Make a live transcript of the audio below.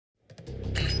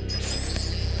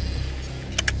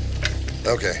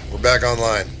Okay, we're back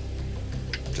online.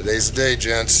 Today's the day,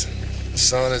 gents.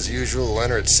 Hassan, as usual, will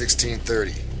enter at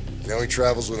 16:30. He only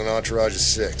travels with an entourage of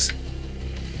 6.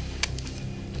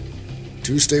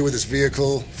 2 stay with his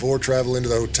vehicle, 4 travel into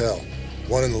the hotel.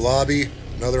 1 in the lobby,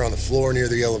 another on the floor near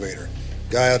the elevator.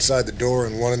 Guy outside the door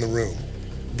and 1 in the room.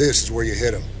 This is where you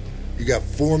hit him. You got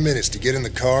 4 minutes to get in the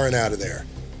car and out of there.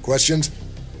 Questions?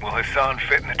 Will Hassan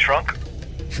fit in the trunk?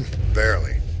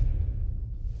 Barely.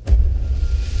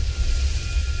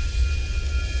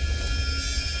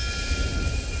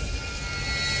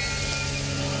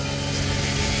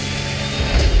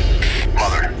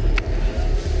 Mother.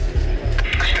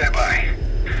 Stand by.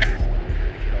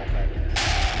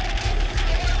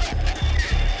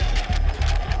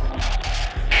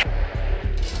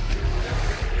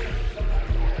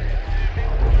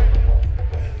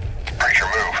 Preacher,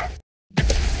 move.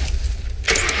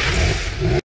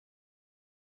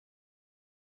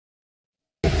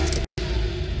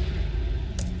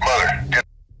 Mother, get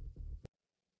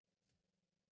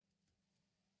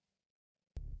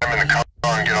him in the car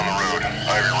and get on the road. I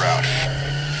have your route.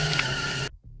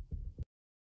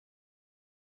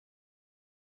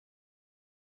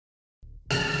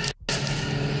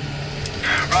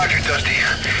 Roger, Dusty.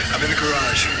 I'm in the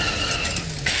garage.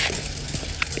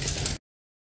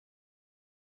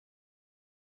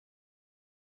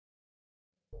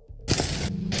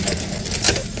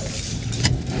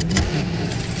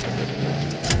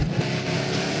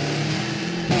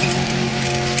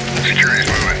 Security's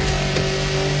moving.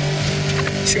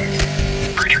 Check.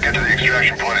 Preacher, get to the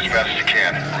extraction point as fast as you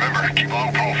can. Remember, keep a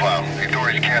low profile. The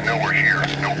authorities can't know we're here.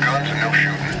 No guns and no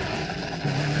shooting.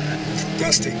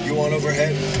 Dusty, you on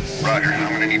overhead? Roger,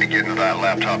 I'm gonna need to get into that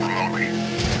laptop remotely.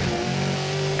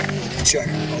 Check.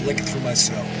 I'll link it through my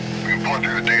cell. We can pour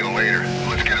through the data later.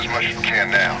 Let's get as much as we can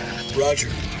now.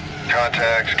 Roger.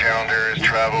 Contacts, calendars,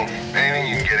 travel, anything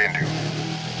you can get into.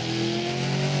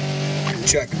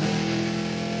 Check.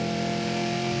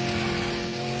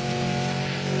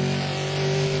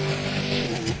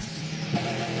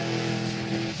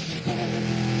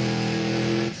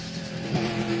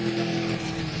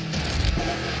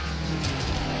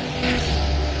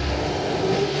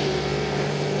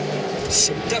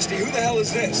 So, Dusty, who the hell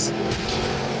is this?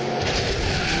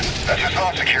 That's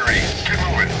Hassan security. Get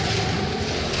moving.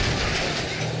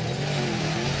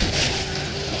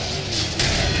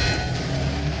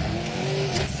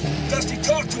 Dusty,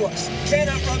 talk to us. You can't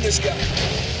outrun this guy.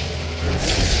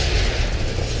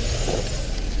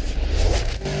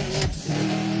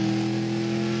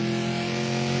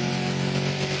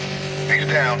 He's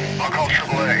down. I'll call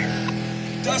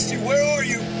AAA. Dusty, where are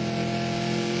you?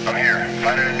 I'm here,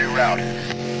 finding a new route.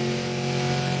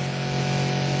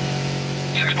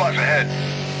 6 blocks ahead.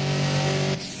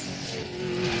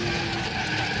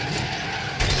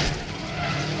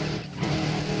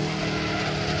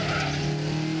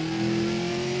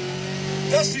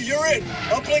 Dusty, you're in.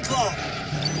 Uplink line.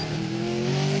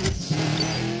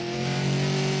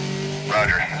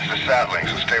 Roger, this is Satlink,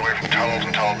 so stay away from tunnels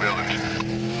and tall buildings.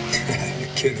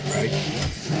 You're kidding, right?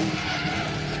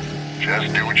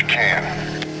 Just do what you can.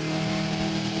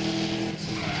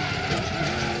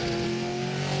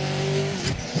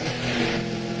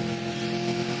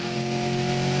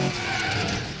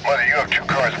 Mother, you have 2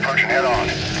 cars approaching head-on.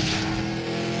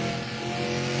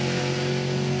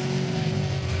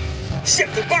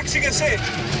 Shit, they're boxing us in.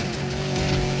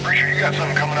 Preacher, you got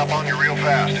something coming up on you real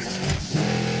fast.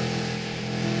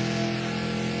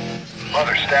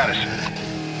 Mother, status.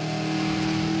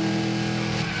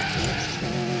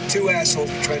 2 assholes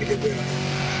are trying to get rid of him.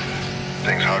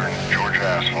 Things harder than Georgia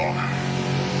asphalt.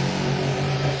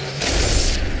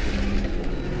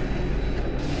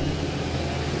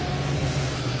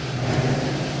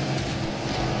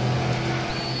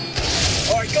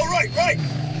 All right, go right, right.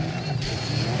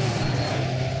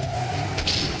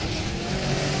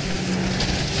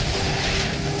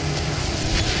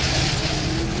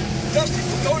 Dusty,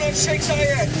 we're going on Shakes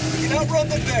Ayed. We can outrun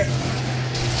them there.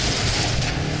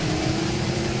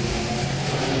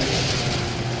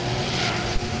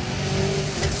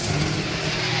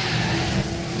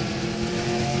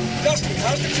 Dusty,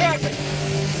 how's the traffic?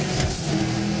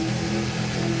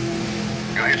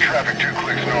 You'll hit traffic 2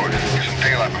 clicks north. Get some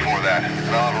daylight before that,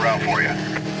 and I'll have a route for you.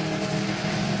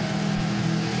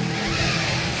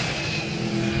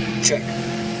 Check.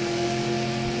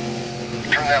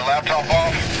 Turn that laptop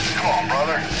off? Come on,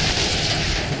 brother.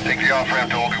 Take the off-ramp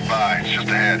to Old Dubai. It's just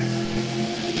ahead.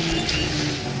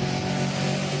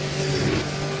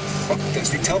 Fuck,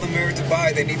 Dusty, tell the mayor to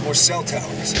buy. They need more cell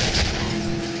towers.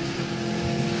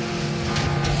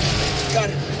 Got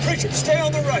it. Preacher, stay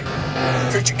on the right.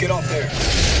 Preacher, get off there.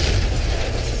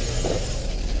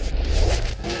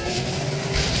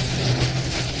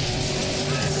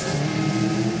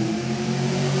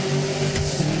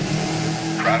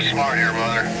 Being smart here,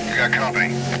 Mother. You got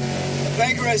company. A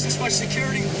banker has this much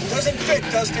security? Doesn't fit,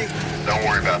 Dusty. Don't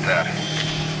worry about that.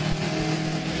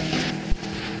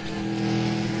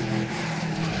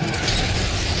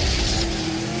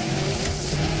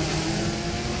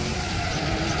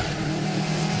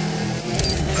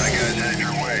 That guy's headed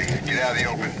your way. Get out of the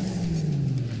open.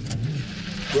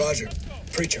 Roger.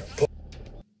 Preacher, pull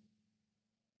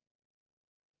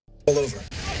over.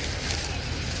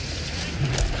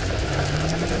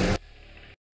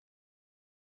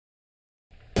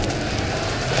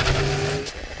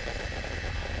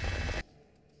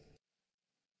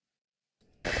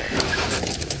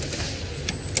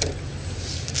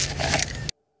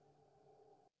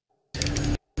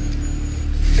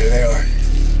 There they are.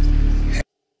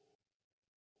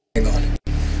 Hang on.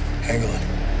 Hang on.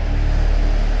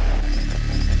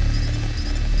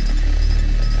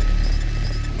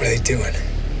 What are they doing?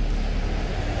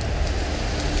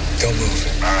 Don't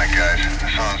move. All right, guys.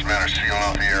 Hassan's men are sealing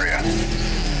off the area.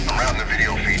 I'm routing the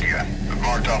video feed to you. I've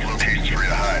marked off locations for you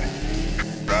to hide.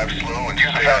 Drive slow and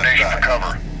use the foundation for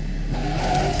cover.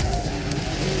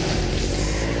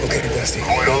 Okay, Dusty.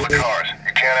 Avoid all the cars.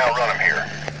 You can't outrun them here.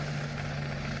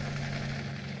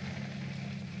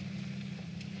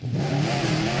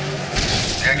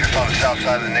 The exit's on the south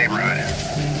side of the neighborhood.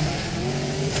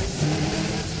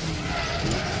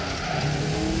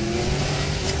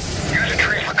 Use the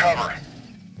trees for cover.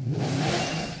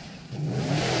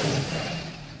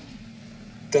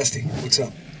 Dusty, what's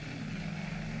up?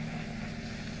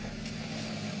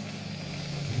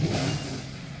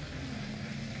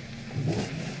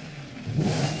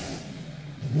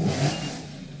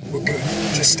 We're good.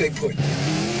 Just stay put.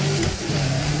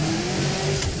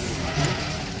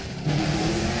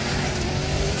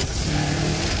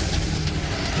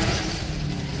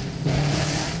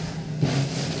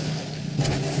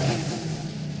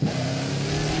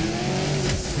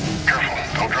 Careful,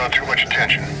 don't draw too much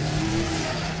attention.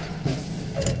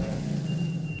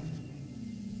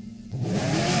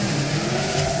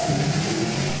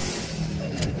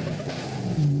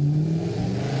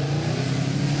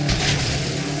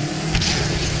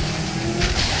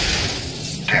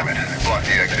 Damn it, they blocked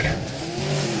the exit.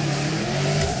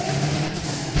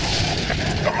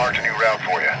 I've marked a new route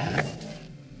for you.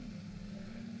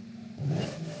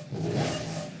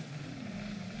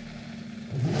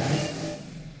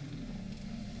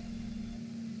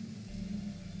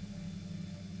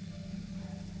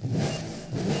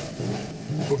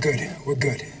 We're good. We're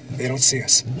good. They don't see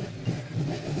us.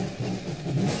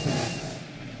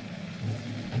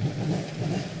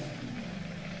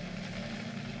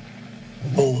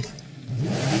 Hold.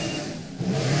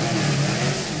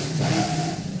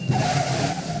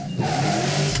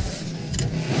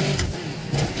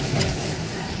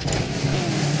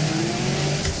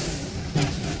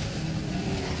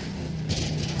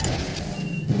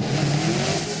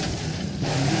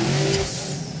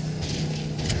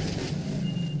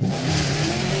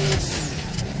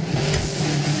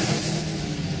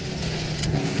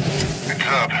 It's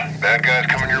up. Bad guys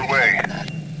coming your way.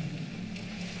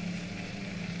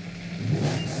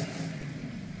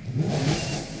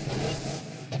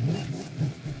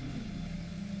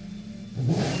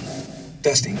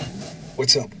 Dusty,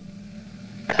 what's up?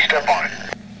 Step on it.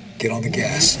 Get on the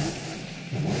gas.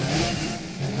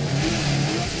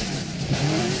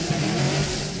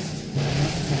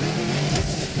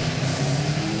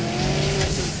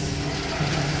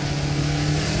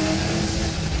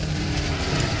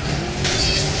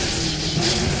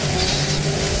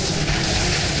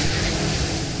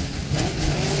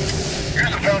 Use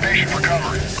the foundation for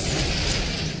cover.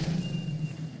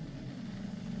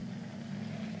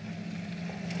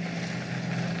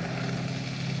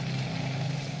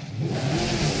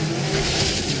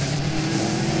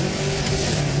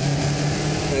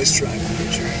 Nice try,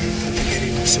 Preacher. I think any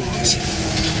of them saw us.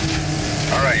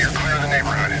 All right, you're clear of the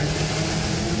neighborhood.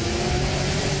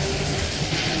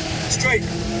 Straight.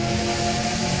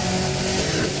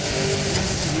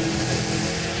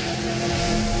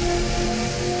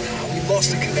 We lost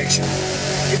the connection.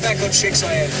 Get back on Sheikh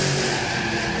Zayed.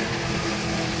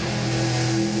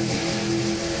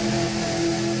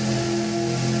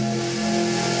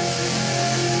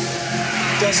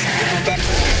 Dusty, we're going back.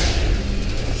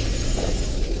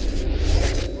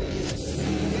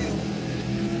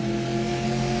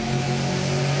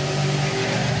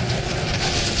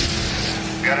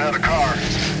 Got another car.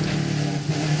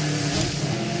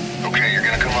 Okay, you're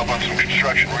gonna come up on some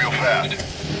construction real fast.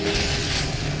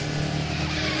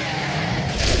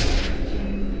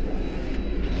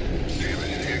 Damn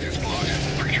it, the exit's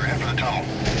blocked. Preacher, head for the tunnel.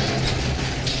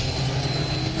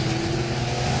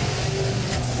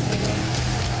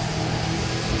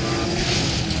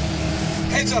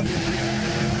 Heads up. We'll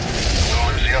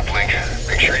lose the uplink.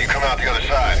 Make sure you come out the other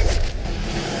side.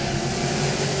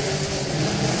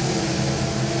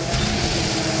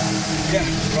 Yeah,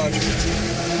 roger.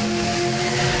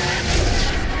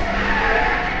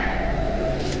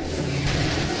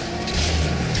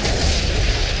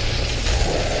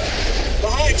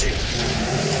 Behind you.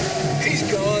 He's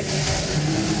gone.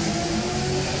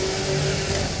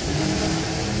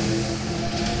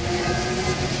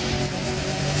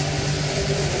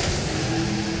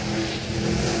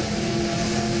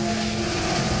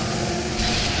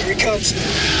 Here he comes. Go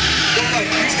right,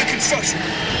 use the construction.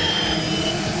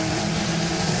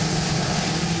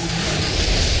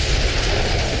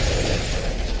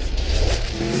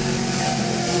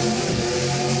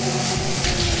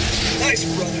 Nice,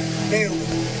 brother. Nailed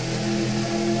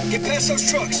him. Get past those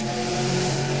trucks.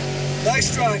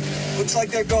 Nice drive. Looks like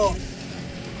they're gone.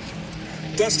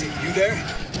 Dusty, you there?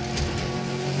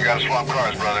 You gotta swap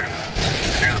cars, brother.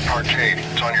 Near the parkade.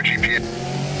 It's on your GPS.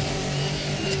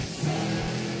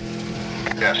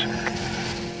 Yes.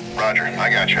 Roger,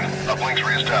 I got you. Uplink's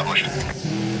reestablished.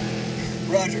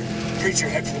 Roger. Preacher,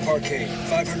 head for the parkade.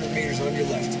 500 meters on your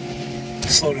left.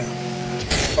 Slow down.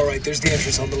 All right, there's the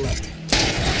entrance on the left.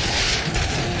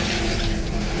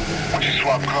 Once you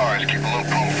swap cars, keep a low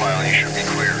profile and you should be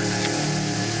clear.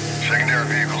 Secondary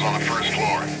vehicles on the first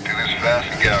floor. Do this fast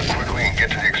and get out quickly and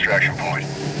get to the extraction point.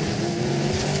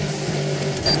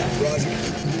 Roger.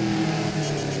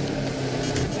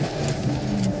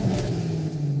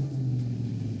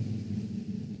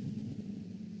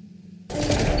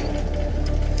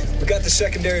 We got the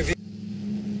secondary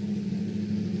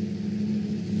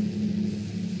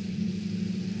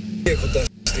vehicle,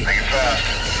 Dusty. Make it fast.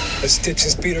 Let's ditch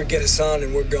this beater, get us on,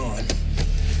 and we're gone.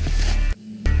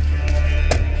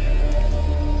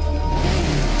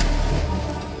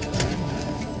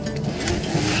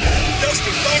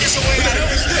 Dusty, find us a way out. What the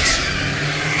hell is this?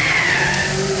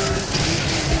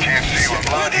 Can't see you. I'm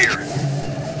blind here.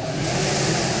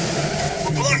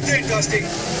 We're blocked in, Dusty.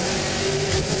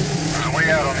 There's a way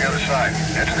out on the other side.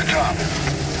 Head to the top.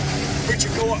 Preacher,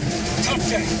 go up. Top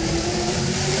deck.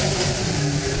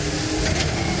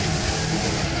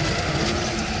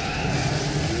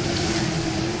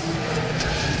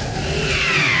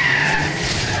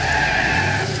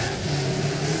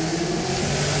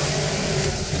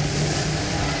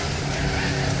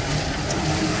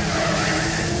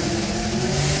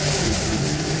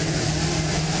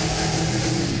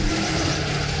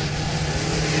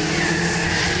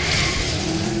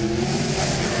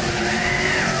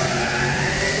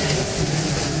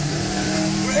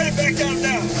 Back down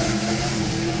now.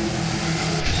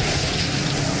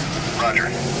 Roger.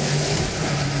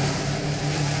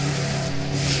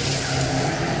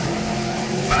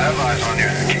 I have eyes on you.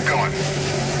 Keep going.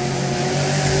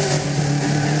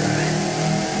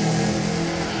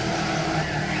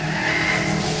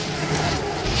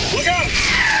 Look out!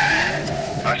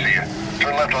 I see you.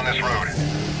 Turn left on this road.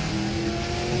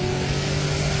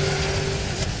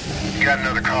 You got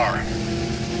another car.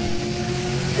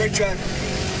 Great driver.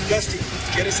 Dusty,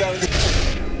 get us out of this.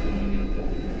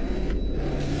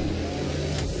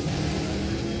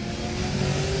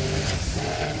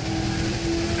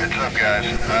 Heads up, guys. I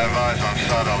have eyes on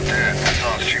Saddam dead.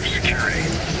 Hassan's chief of security.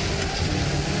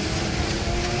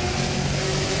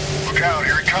 Look out,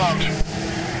 here he comes.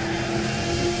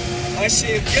 I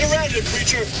see him. Get around him,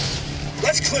 Preacher.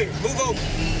 Let's clear. Move over.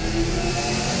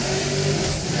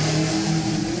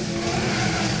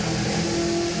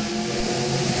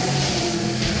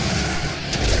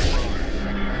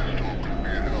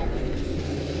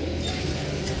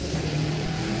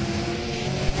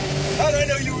 How'd I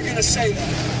know you were gonna say that?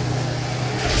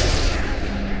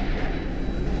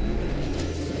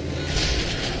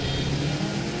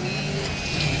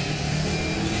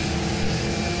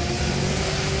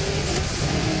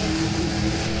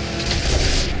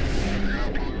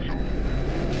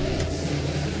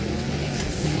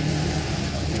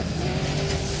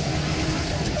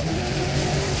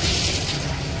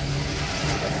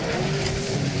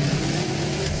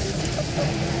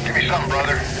 Give me something,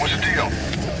 brother. What's the deal?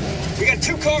 We got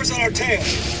 2 cars on our tail.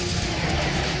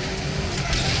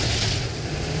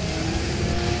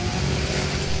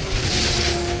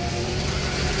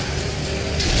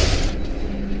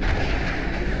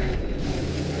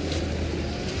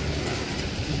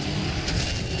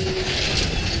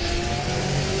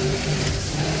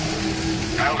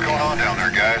 How's going on down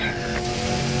there, guys?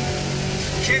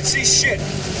 Can't see shit.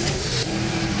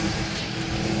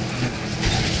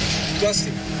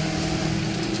 Dusty.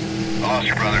 I lost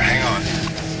you, brother. Hang on.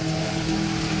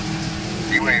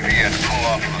 UAV had to pull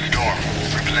off from the storm.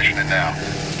 Reposition it now.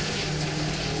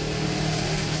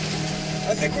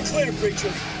 I think we're clear, Preacher.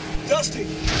 Dusty,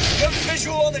 you have a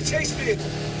visual on the chase vehicle.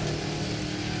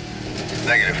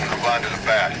 Negative. Move on to the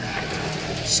bat.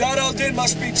 Saad al-Din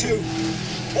must be too.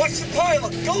 Watch the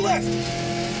pilot. Go left.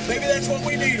 Maybe that's what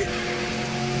we needed.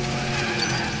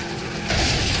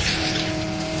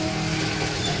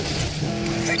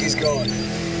 I think he's gone.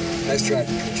 Nice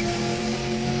driving, Preacher.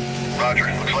 Roger.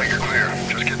 Looks like you're clear.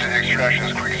 Just get to the extraction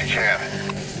as quick as you can.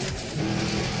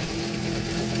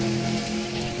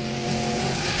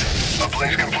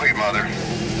 Uplink's complete, Mother.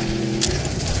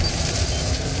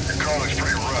 Your car looks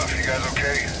pretty rough. You guys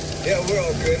okay? Yeah, we're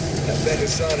all good. I bet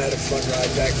Hassan had a fun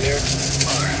ride back there.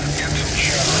 Mother, get some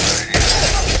shots.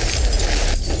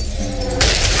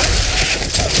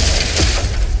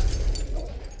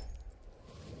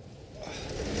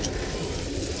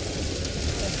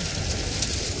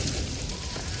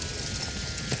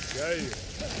 جاي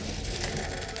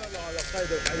على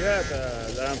قيد الحياة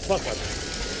الآن فقط.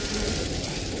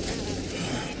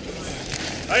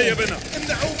 هيا بنا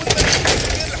امنعوا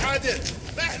من الحادث.